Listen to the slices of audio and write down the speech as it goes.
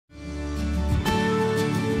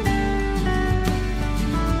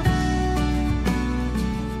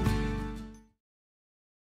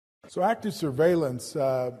So active surveillance,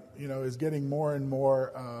 is getting more and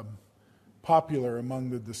more popular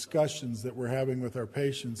among the discussions that we're having with our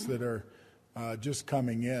patients that are just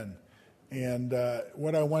coming in. And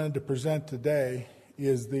what I wanted to present today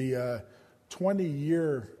is the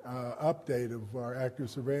 20-year update of our active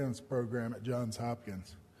surveillance program at Johns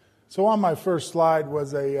Hopkins. So on my first slide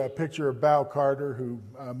was a picture of Bal Carter, who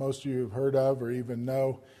most of you have heard of or even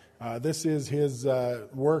know. This is his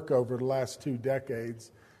work over the last 2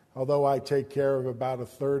 decades. Although I take care of about a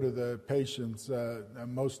third of the patients,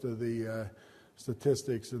 most of the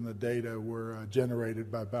statistics and the data were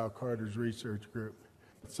generated by Bal Carter's research group.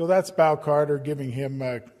 So that's Bal Carter, giving him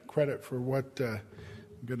credit for what I'm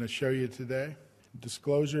going to show you today.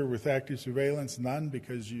 Disclosure with active surveillance, none,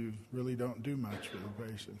 because you really don't do much for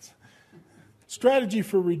the patients. Strategy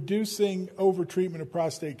for reducing overtreatment of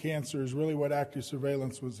prostate cancer is really what active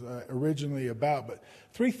surveillance was originally about. But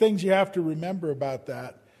 3 things you have to remember about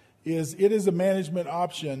that is it is a management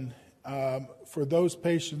option for those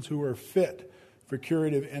patients who are fit for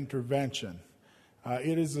curative intervention.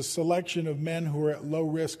 It is a selection of men who are at low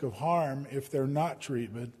risk of harm if they're not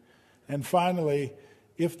treated. And finally,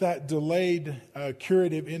 if that delayed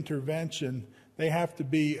curative intervention, they have to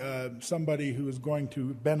be somebody who is going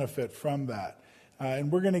to benefit from that.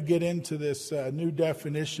 And we're going to get into this new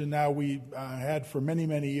definition now. We had for many,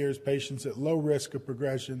 many years patients at low risk of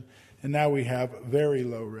progression, and now we have very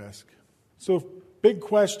low risk. So big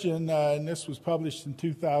question, and this was published in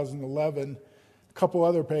 2011, a couple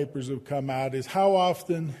other papers have come out, is how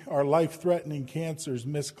often are life-threatening cancers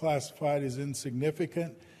misclassified as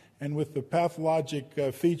insignificant? And with the pathologic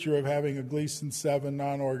feature of having a Gleason 7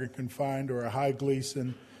 non-organ confined or a high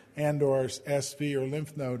Gleason and or SV or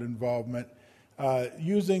lymph node involvement,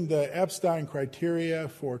 using the Epstein criteria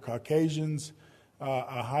for Caucasians,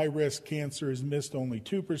 a high-risk cancer is missed only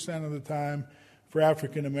 2% of the time. For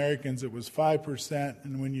African Americans, it was 5%.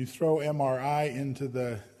 And when you throw MRI into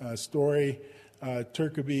the story,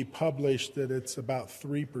 Turkaby published that it's about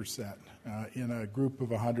 3% in a group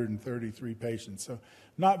of 133 patients. So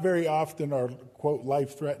not very often are, quote,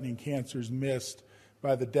 life-threatening cancers missed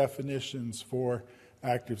by the definitions for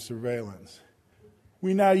active surveillance.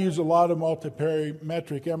 We now use a lot of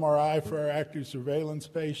multiparametric MRI for our active surveillance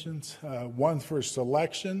patients, one for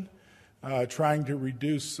selection, trying to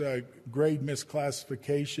reduce grade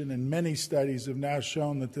misclassification, and many studies have now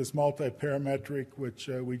shown that this multiparametric, which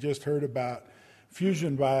we just heard about,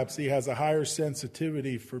 fusion biopsy has a higher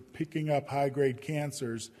sensitivity for picking up high-grade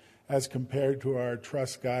cancers as compared to our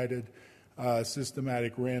trust-guided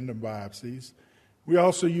systematic random biopsies. We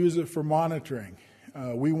also use it for monitoring.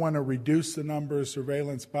 We want to reduce the number of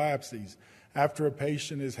surveillance biopsies. After a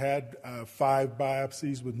patient has had 5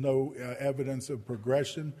 biopsies with no evidence of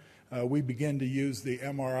progression, we begin to use the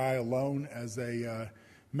MRI alone as a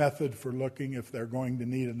method for looking if they're going to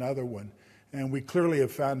need another one. And we clearly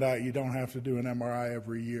have found out you don't have to do an MRI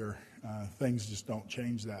every year. Things just don't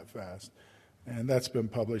change that fast. And that's been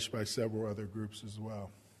published by several other groups as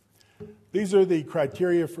well. These are the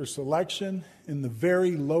criteria for selection in the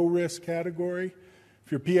very low-risk category.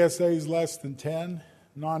 If your PSA is less than 10,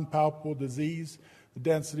 non-palpable disease, the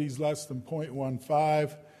density is less than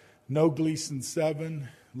 0.15, no Gleason 7,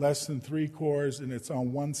 less than 3 cores, and it's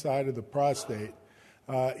on one side of the prostate.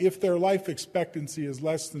 If their life expectancy is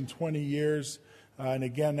less than 20 years, and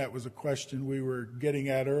again, that was a question we were getting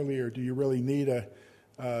at earlier, do you really need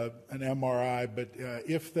an MRI? But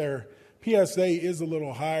if their PSA is a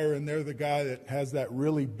little higher and they're the guy that has that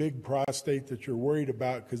really big prostate that you're worried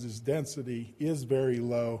about because his density is very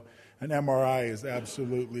low, an MRI is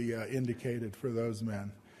absolutely indicated for those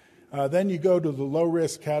men. Then you go to the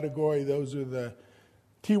low-risk category. Those are the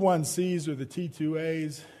T1Cs or the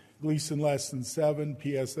T2As, Gleason less than 7,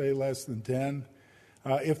 PSA less than 10.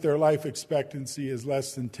 If their life expectancy is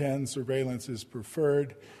less than 10, surveillance is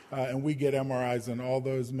preferred, and we get MRIs on all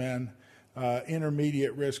those men.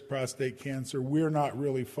 Intermediate risk prostate cancer, we're not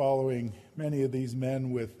really following many of these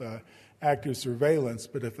men with active surveillance,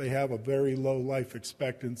 but if they have a very low life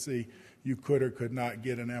expectancy, you could or could not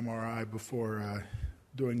get an MRI before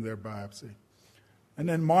doing their biopsy. And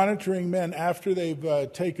then monitoring men after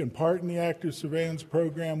they've taken part in the active surveillance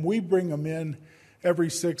program, we bring them in every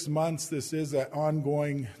 6 months. This is an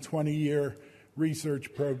ongoing 20-year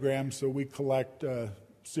research program, so we collect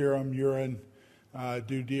serum, urine,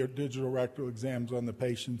 do digital rectal exams on the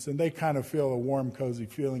patients, and they kind of feel a warm, cozy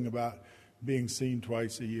feeling about being seen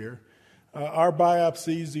twice a year. Our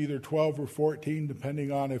biopsies, either 12 or 14,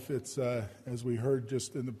 depending on if it's, as we heard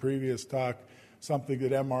just in the previous talk, something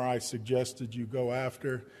that MRI suggested you go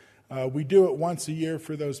after. We do it once a year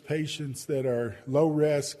for those patients that are low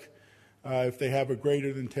risk, if they have a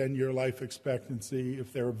greater than 10-year life expectancy.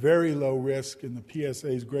 If they're very low risk and the PSA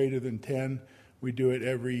is greater than 10, we do it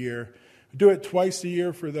every year. We do it twice a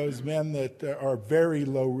year for those men that are very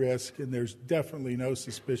low risk, and there's definitely no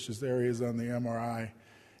suspicious areas on the MRI.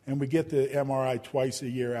 And we get the MRI twice a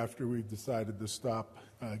year after we've decided to stop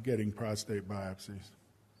getting prostate biopsies.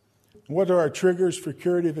 What are our triggers for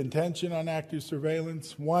curative intention on active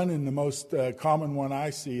surveillance? One, and the most common one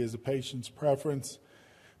I see, is a patient's preference.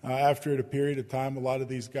 After a period of time, a lot of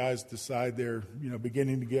these guys decide they're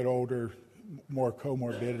beginning to get older, more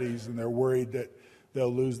comorbidities, and they're worried that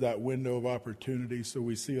they'll lose that window of opportunity. So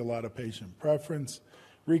we see a lot of patient preference.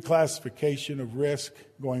 Reclassification of risk,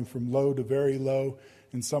 going from low to very low.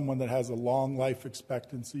 In someone that has a long life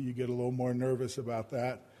expectancy, you get a little more nervous about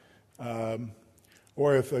that.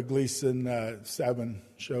 Or if a Gleason 7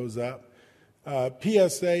 shows up.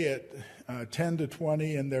 PSA at 10 to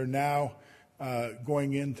 20, and they're now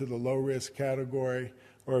going into the low-risk category,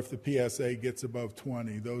 or if the PSA gets above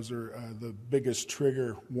 20. Those are the biggest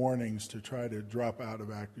trigger warnings to try to drop out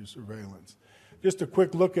of active surveillance. Just a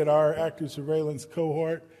quick look at our active surveillance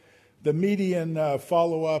cohort. The median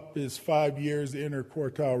follow-up is 5 years, the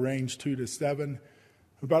interquartile range 2 to 7.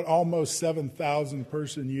 About almost 7,000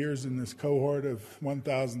 person years in this cohort of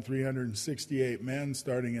 1,368 men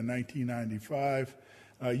starting in 1995.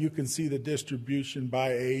 You can see the distribution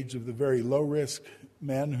by age of the very low-risk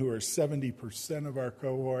men, who are 70% of our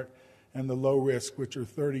cohort, and the low-risk, which are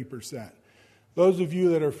 30%. Those of you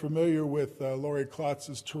that are familiar with Laurie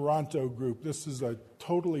Klotz's Toronto group, this is a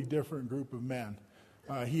totally different group of men.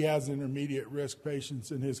 He has intermediate risk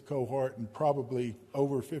patients in his cohort, and probably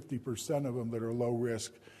over 50% of them that are low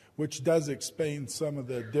risk, which does explain some of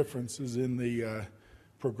the differences in the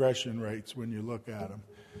progression rates when you look at them.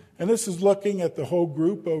 And this is looking at the whole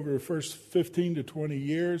group over the first 15 to 20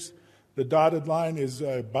 years. The dotted line is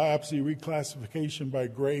biopsy reclassification by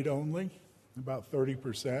grade only, about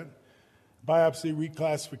 30%. Biopsy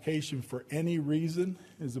reclassification for any reason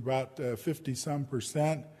is about 50-some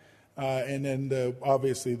percent. And then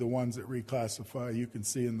obviously the ones that reclassify, you can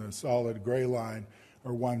see in the solid gray line,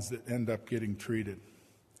 are ones that end up getting treated.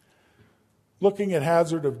 Looking at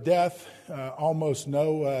hazard of death, almost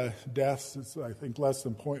no deaths. It's, I think, less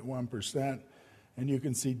than 0.1%. And you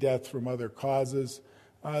can see death from other causes.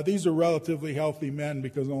 These are relatively healthy men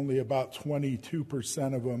because only about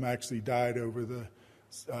 22% of them actually died over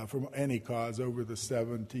from any cause over the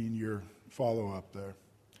 17-year follow-up there.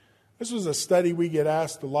 This was a study we get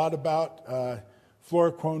asked a lot about,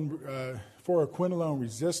 fluoroquinolone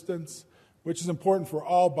resistance, which is important for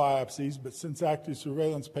all biopsies, but since active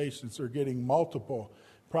surveillance patients are getting multiple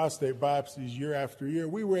prostate biopsies year after year,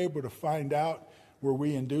 we were able to find out, were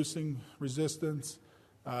we inducing resistance?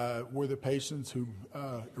 Were the patients who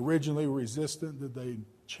originally were resistant, did they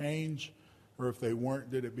change? Or if they weren't,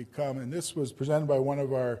 did it become? And this was presented by one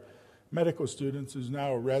of our medical students who's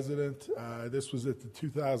now a resident. This was at the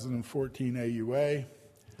 2014 AUA.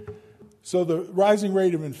 So the rising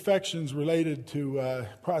rate of infections related to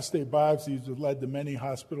prostate biopsies has led to many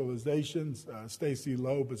hospitalizations. Stacy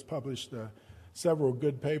Loeb has published several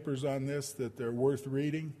good papers on this that they're worth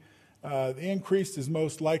reading. The increase is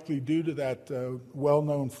most likely due to that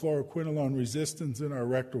well-known fluoroquinolone resistance in our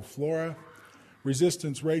rectal flora.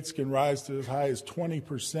 Resistance rates can rise to as high as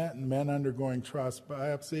 20% in men undergoing TROS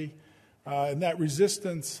biopsy. And that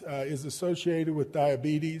resistance is associated with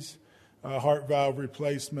diabetes, heart valve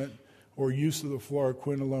replacement, or use of the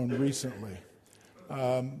fluoroquinolone recently.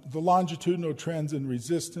 The longitudinal trends in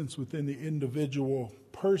resistance within the individual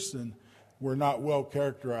person were not well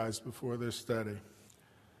characterized before this study.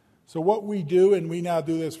 So what we do, and we now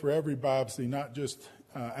do this for every biopsy, not just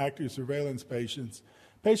active surveillance patients,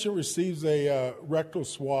 patient receives a rectal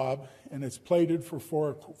swab, and it's plated for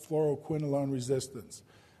fluoroquinolone resistance.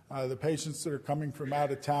 The patients that are coming from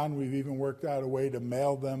out of town, we've even worked out a way to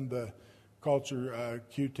mail them the culture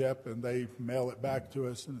Q-tip, and they mail it back to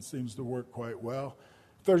us, and it seems to work quite well.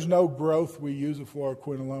 If there's no growth, we use a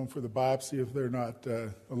fluoroquinolone for the biopsy if they're not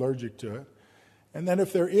allergic to it. And then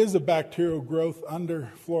if there is a bacterial growth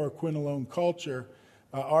under fluoroquinolone culture,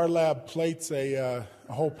 our lab plates a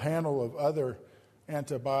whole panel of other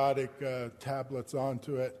antibiotic tablets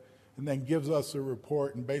onto it, and then gives us a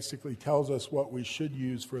report and basically tells us what we should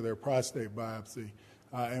use for their prostate biopsy.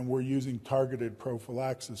 And we're using targeted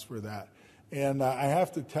prophylaxis for that. And I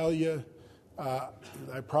have to tell you,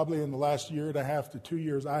 probably in the last year and a half to 2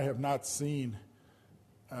 years, I have not seen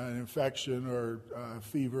an infection or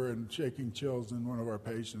fever and shaking chills in one of our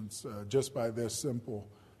patients just by this simple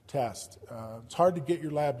test. It's hard to get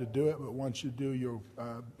your lab to do it, but once you do, you'll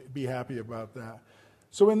be happy about that.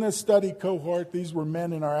 So in this study cohort, these were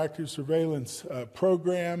men in our active surveillance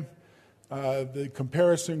program. The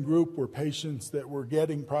comparison group were patients that were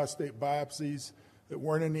getting prostate biopsies that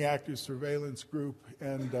weren't in the active surveillance group,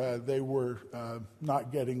 and they were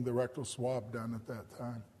not getting the rectal swab done at that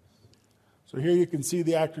time. So here you can see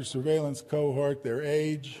the active surveillance cohort, their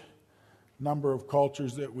age, number of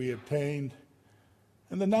cultures that we obtained,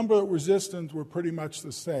 and the number of resistance were pretty much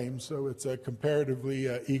the same, so it's a comparatively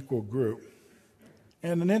equal group.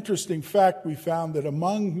 And an interesting fact, we found that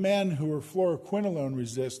among men who were fluoroquinolone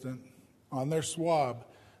resistant on their swab,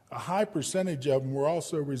 a high percentage of them were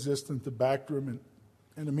also resistant to Bactrim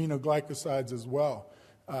and aminoglycosides as well,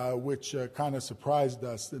 which kind of surprised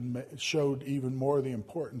us and showed even more the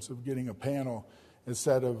importance of getting a panel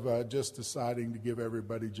instead of just deciding to give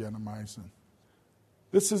everybody gentamicin.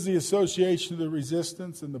 This is the association of the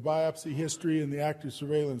resistance and the biopsy history in the active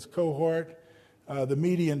surveillance cohort. The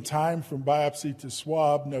median time from biopsy to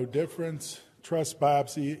swab, no difference. Trust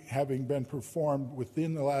biopsy having been performed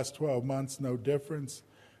within the last 12 months, no difference.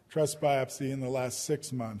 Trust biopsy in the last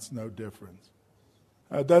 6 months, no difference.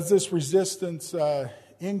 Does this resistance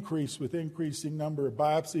increase with increasing number of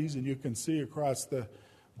biopsies? And you can see across the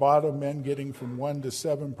bottom, men getting from 1 to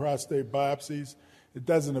 7 prostate biopsies. It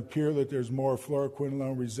doesn't appear that there's more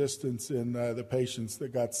fluoroquinolone resistance in the patients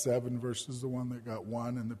that got 7 versus the one that got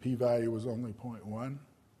 1, and the p-value was only 0.1.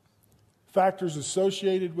 Factors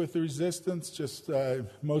associated with the resistance, just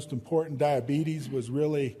most important, diabetes was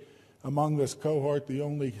really, among this cohort, the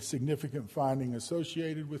only significant finding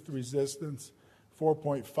associated with the resistance.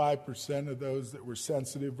 4.5% of those that were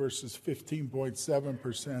sensitive versus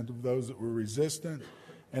 15.7% of those that were resistant.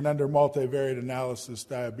 And under multivariate analysis,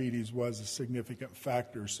 diabetes was a significant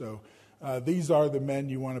factor. So these are the men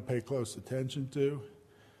you want to pay close attention to.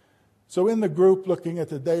 So in the group, looking at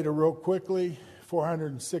the data real quickly,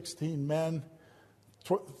 416 men,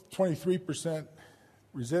 23%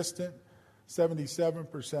 resistant,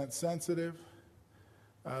 77% sensitive.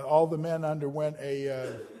 All the men underwent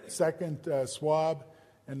a second swab,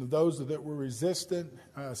 and those that were resistant,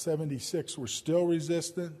 76 were still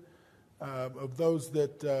resistant. Of those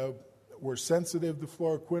that were sensitive to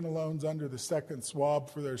fluoroquinolones under the second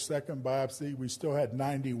swab for their second biopsy, we still had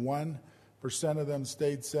 91% of them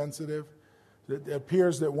stayed sensitive. It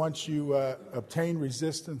appears that once you obtain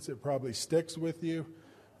resistance, it probably sticks with you.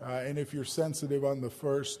 And if you're sensitive on the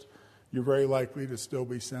first, you're very likely to still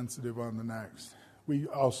be sensitive on the next. We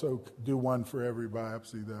also do one for every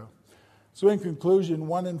biopsy, though. So in conclusion,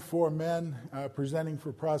 1 in 4 men presenting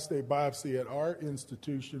for prostate biopsy at our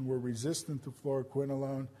institution were resistant to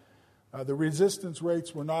fluoroquinolone. The resistance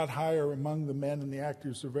rates were not higher among the men in the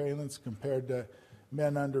active surveillance compared to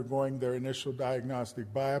men undergoing their initial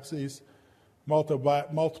diagnostic biopsies.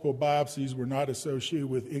 Multiple biopsies were not associated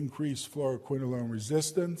with increased fluoroquinolone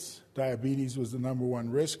resistance. Diabetes was the number 1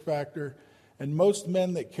 risk factor. And most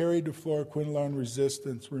men that carried to fluoroquinolone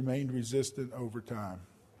resistance remained resistant over time.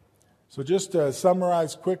 So just to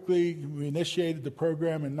summarize quickly, we initiated the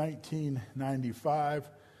program in 1995.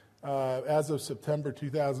 As of September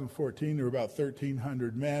 2014, there were about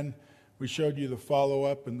 1,300 men. We showed you the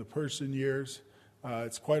follow-up in the person years.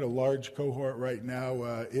 It's quite a large cohort right now.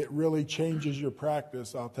 It really changes your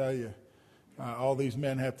practice, I'll tell you. All these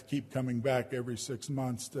men have to keep coming back every 6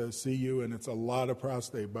 months to see you, and it's a lot of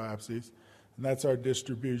prostate biopsies. And that's our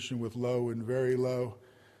distribution with low and very low.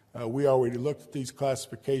 We already looked at these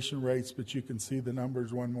classification rates, but you can see the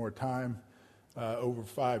numbers one more time. Over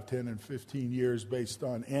 5, 10, and 15 years based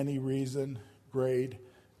on any reason, grade,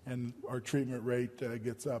 and our treatment rate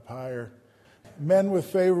gets up higher. Men with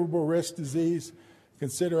favorable risk disease,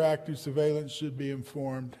 consider active surveillance, should be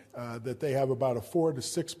informed that they have about a 4 to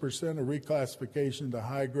 6% of reclassification to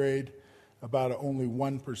high grade, about only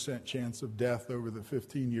 1% chance of death over the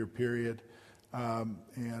 15-year period.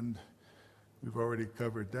 And we've already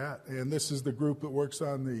covered that. And this is the group that works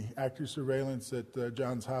on the active surveillance at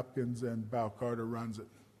Johns Hopkins, and Carter runs it.